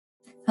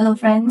Hello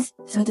friends,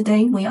 so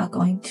today we are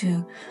going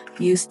to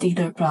use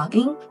Dither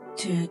plugin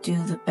to do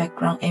the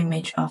background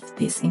image of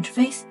this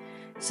interface.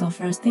 So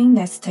first thing,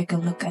 let's take a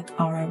look at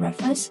our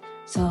reference.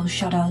 So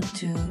shout out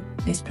to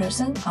this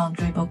person on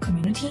Dribble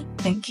community,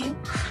 thank you.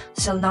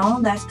 So now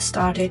let's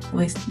start it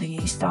with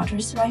the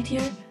starters right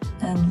here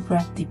and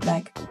grab the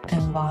black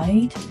and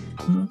white.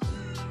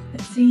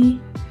 Let's see.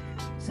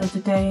 So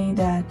today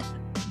that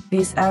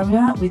this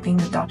area within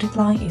the dotted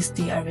line is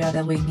the area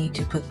that we need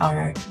to put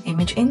our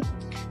image in.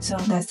 So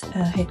let's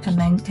hit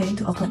Command K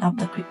to open up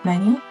the quick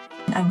menu.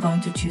 I'm going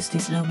to choose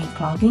this Lumi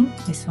plugin.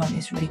 This one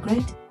is really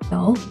great.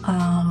 So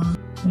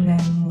and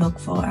then look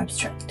for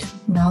abstract.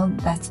 Now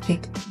let's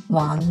pick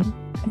one.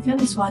 I feel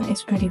this one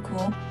is pretty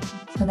cool.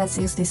 So let's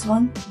use this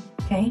one.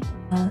 Okay.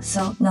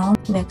 So now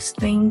next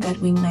thing that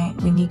we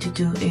need to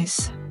do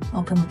is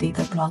open the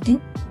Dither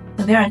plugin.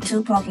 So there are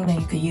two plugins that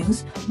you could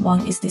use.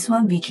 One is this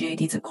one, VGA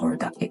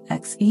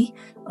Dither.exe,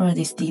 or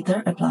this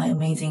Dither, apply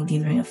amazing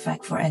dithering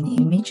effect for any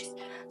image.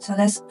 So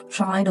let's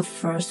try the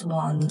first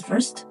one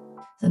first.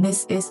 So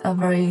this is a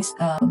very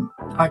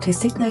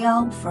artistic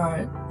layout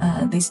for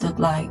this look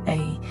like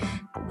a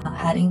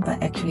heading,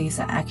 but actually it's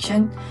an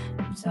action.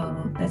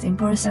 So let's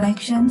import a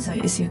selection. So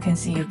as you can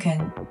see, you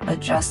can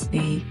adjust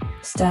the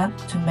step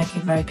to make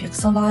it very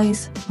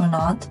pixelized or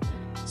not.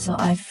 So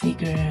I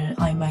figure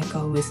I might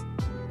go with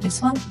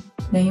this one.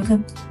 Then you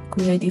can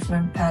create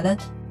different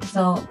palette.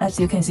 So as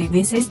you can see,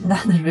 this is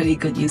not a really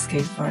good use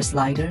case for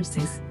sliders.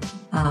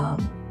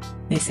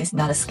 This is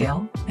not a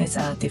scale, it's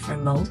a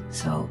different mode.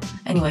 So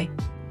anyway,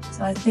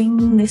 so I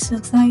think this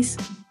looks nice.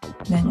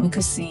 Then we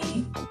could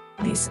see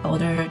this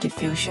order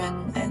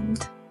diffusion and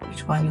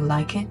which one you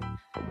like it.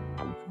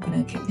 I'm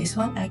gonna keep this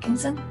one,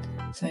 Atkinson.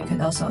 So you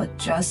can also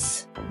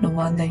adjust the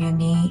one that you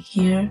need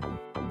here.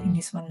 I think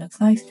this one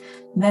looks nice.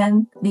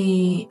 Then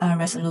the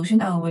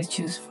resolution I always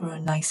choose for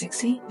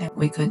 960, and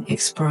we could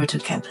export to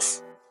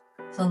canvas.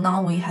 So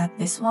now we have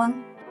this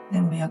one.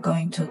 Then we are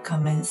going to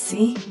Command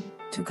C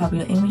to copy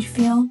the image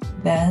field.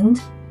 Then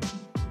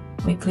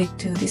we click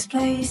to this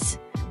place,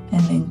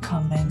 and then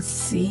Command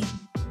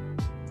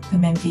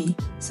V,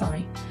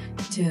 sorry,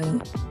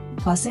 to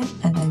plus it,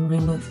 and then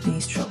remove the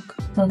stroke.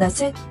 So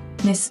that's it.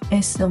 This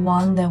is the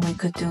one that we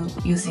could do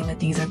using the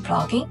Dither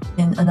plugin.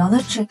 And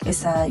another trick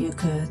is that you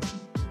could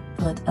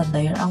put a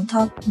layer on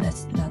top.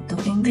 Let's not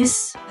doing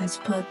this. Let's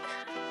put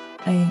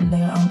a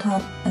layer on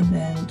top and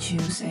then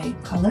choose a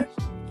color.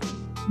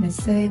 Let's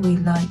say we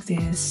like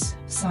this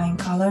cyan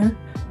color,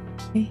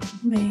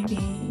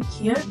 maybe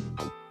here.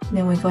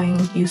 Then we're going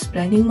to use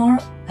blending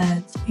mode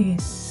and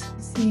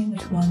see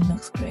which one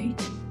looks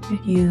great. We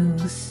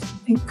use,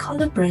 I think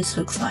color burst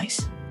looks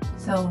nice.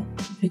 So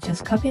you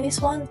just copy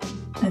this one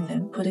and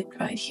then put it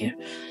right here.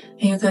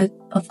 And you could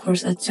of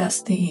course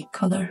adjust the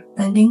color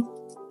blending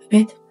a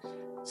bit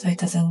so it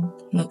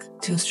doesn't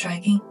look too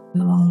striking.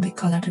 We want the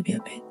color to be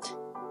a bit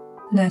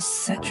less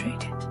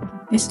saturated.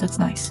 This looks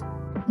nice.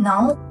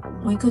 Now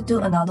we could do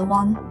another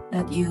one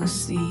that you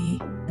see,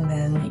 and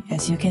then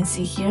as you can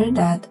see here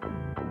that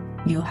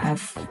you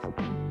have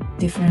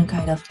different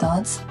kind of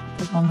dots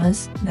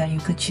performance that you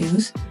could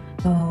choose.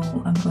 So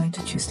I'm going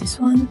to choose this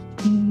one.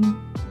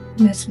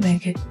 Let's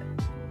make it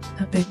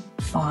a bit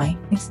fine.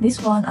 It's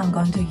this one, I'm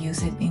going to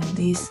use it in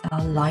this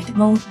light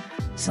mode.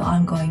 So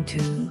I'm going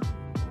to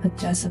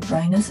adjust the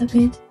brightness a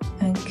bit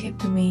and keep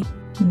the meat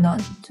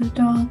not too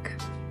dark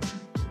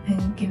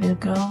and give it a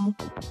glow.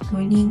 Do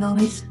we need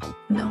noise?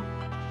 No,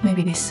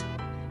 maybe this.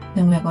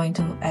 Then we're going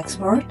to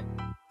export.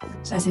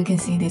 So as you can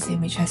see, this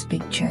image has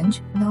been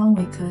changed. Now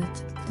we could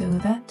do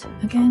that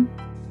again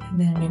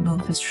and then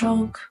remove the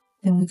stroke.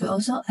 Then we could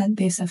also add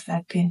this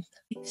effect in.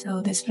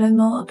 So display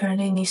mode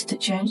apparently needs to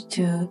change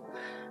to,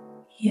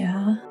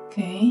 yeah,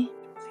 okay,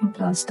 I think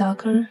plus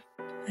darker.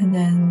 And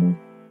then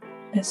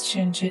let's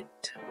change it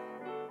to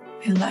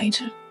a bit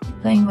lighter.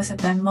 Playing with a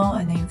blend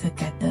mode, and then you could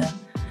get the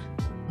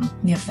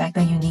effect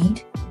that you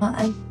need.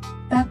 I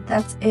bet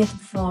that's it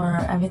for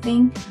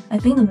everything. I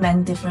think the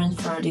main difference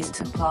for these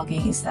two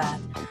plugins is that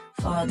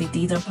for the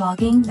Dither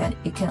plugin, that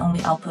it can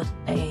only output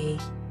a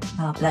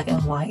black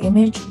and white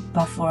image,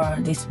 but for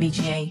this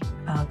VGA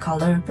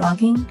color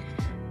plugin,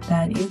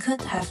 that you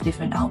could have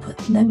different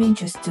output. Let me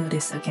just do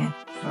this again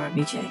for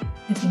VGA.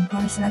 It's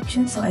import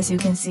selection. So as you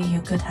can see,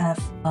 you could have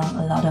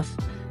a lot of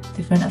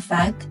different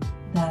effects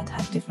that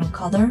have different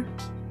color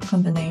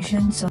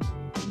combinations. So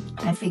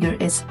I figure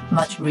it's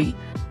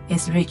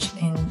rich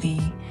in the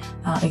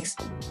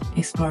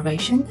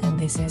exploration, and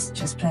this is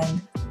just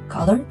plain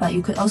color, but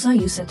you could also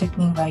use a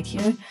technique right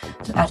here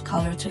to add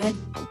color to it.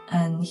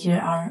 And here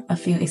are a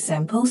few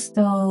examples.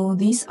 So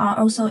these are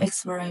also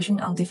exploration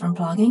on different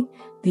plugins.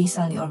 These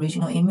are the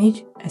original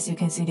image. As you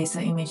can see, this is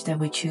the image that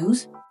we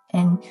choose.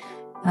 And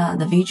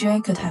the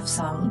VGA could have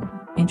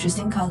some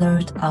interesting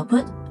colored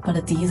output, but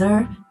the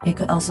Dither, it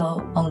could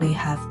also only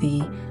have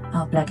the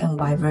black and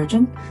white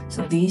version.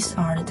 So these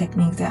are the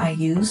techniques that I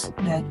use,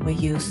 that we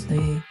use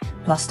the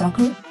plus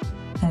darker,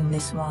 and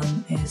this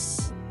one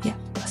is, yeah,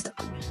 plus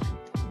darker.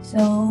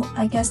 So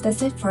I guess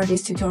that's it for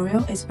this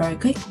tutorial. It's very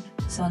quick.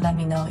 So let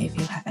me know if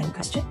you have any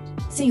questions.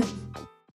 See you!